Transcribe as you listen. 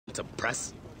To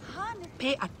press?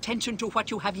 Pay attention to what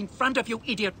you have in front of you,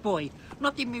 idiot boy.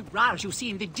 Not the mirage you see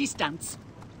in the distance.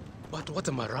 But what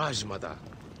a mirage, mother.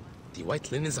 The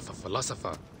white linens of a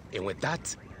philosopher. And with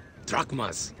that,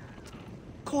 drachmas.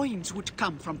 Coins would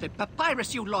come from the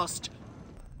papyrus you lost.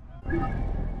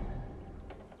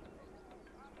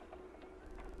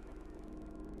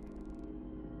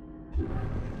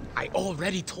 I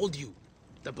already told you.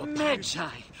 The papyrus... Magi,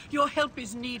 your help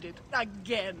is needed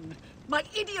again. My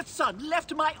idiot son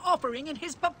left my offering in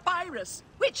his papyrus,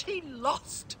 which he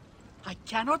lost. I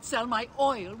cannot sell my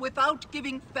oil without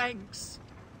giving thanks.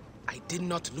 I did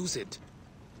not lose it.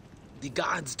 The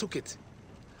gods took it.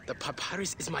 The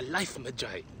papyrus is my life,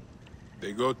 Magi.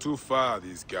 They go too far,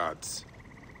 these gods.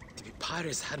 The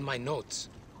papyrus had my notes.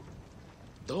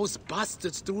 Those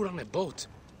bastards threw it on a boat.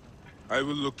 I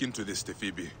will look into this,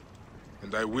 Phoebe.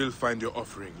 And I will find your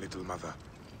offering, little mother.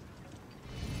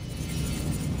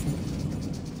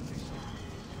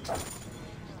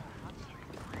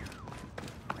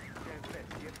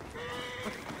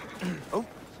 Oh.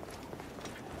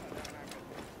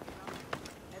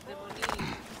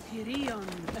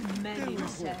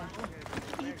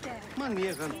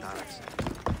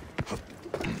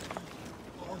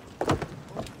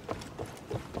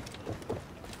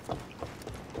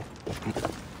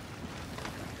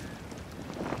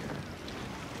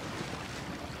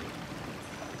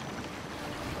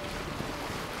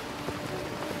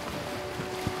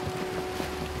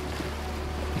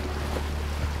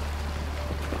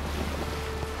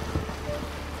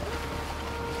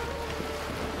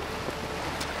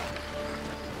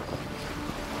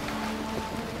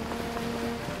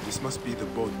 This must be the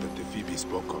boat that the Phoebe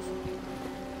spoke of.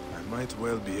 I might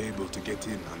well be able to get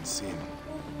in unseen.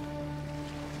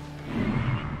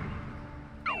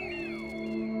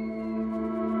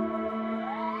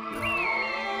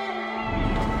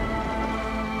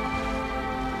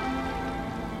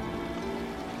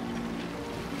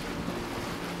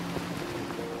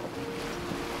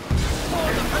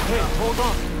 Hey, hold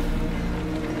on!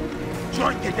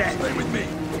 Join to death! Stay with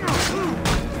me!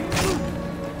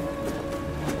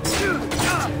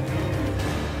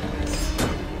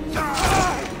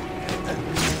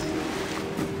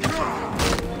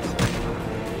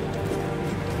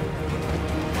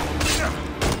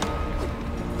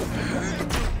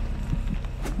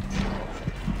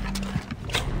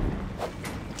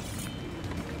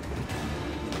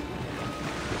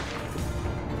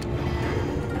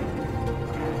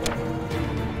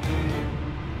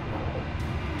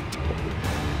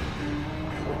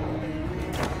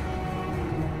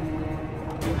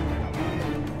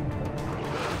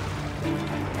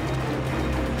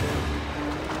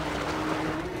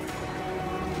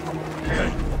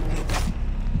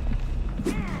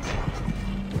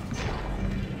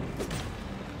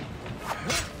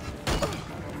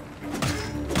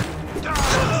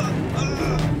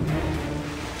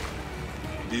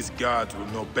 These guards will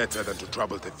know better than to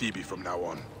trouble the Phoebe from now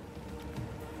on.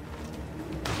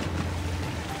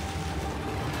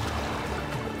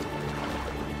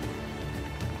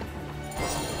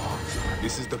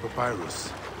 This is the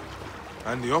papyrus.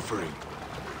 And the offering.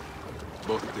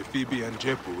 Both the Phoebe and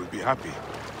Jepu will be happy.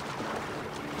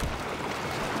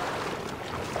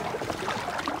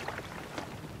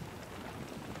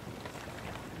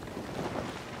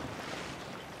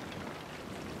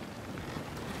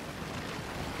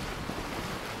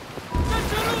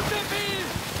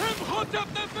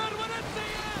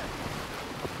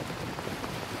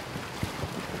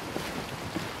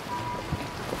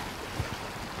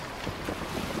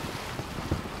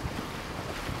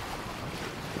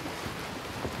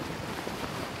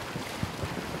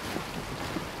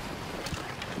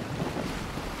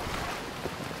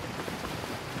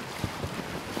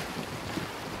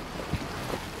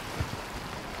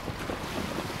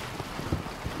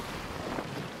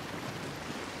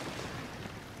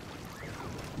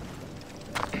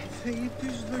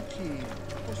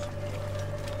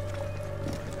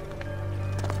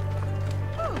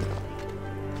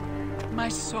 My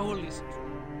soul is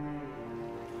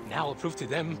Now I'll prove to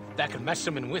them that I can match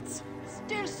them in wits.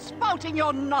 still spouting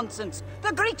your nonsense.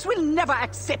 The Greeks will never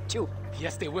accept you.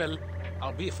 Yes, they will.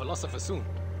 I'll be a philosopher soon.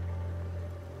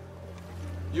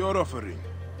 Your offering.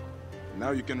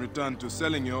 Now you can return to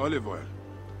selling your olive oil.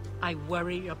 I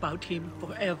worry about him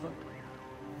forever.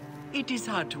 It is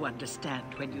hard to understand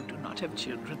when you do not have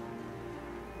children.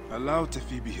 Allow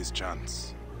Phoebe his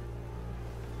chance.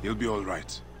 He'll be all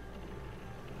right.